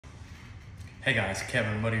Hey guys,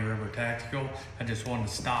 Kevin, Muddy River Tactical. I just wanted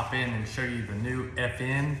to stop in and show you the new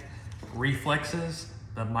FN reflexes,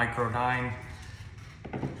 the Micro 9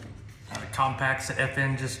 compacts that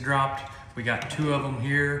FN just dropped. We got two of them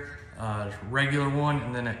here, a regular one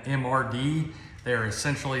and then an MRD. They're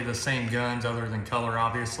essentially the same guns other than color,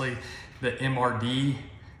 obviously. The MRD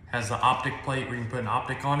has the optic plate where you can put an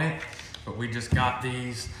optic on it, but we just got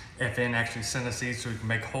these. FN actually sent us these so we can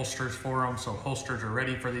make holsters for them. So holsters are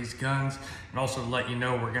ready for these guns. And also to let you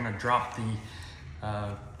know, we're gonna drop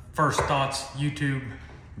the First Thoughts YouTube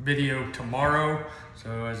video tomorrow.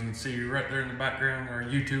 So as you can see right there in the background, our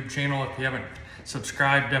YouTube channel, if you haven't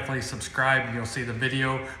subscribed, definitely subscribe. You'll see the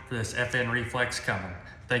video for this FN Reflex coming.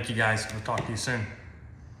 Thank you guys, we'll talk to you soon.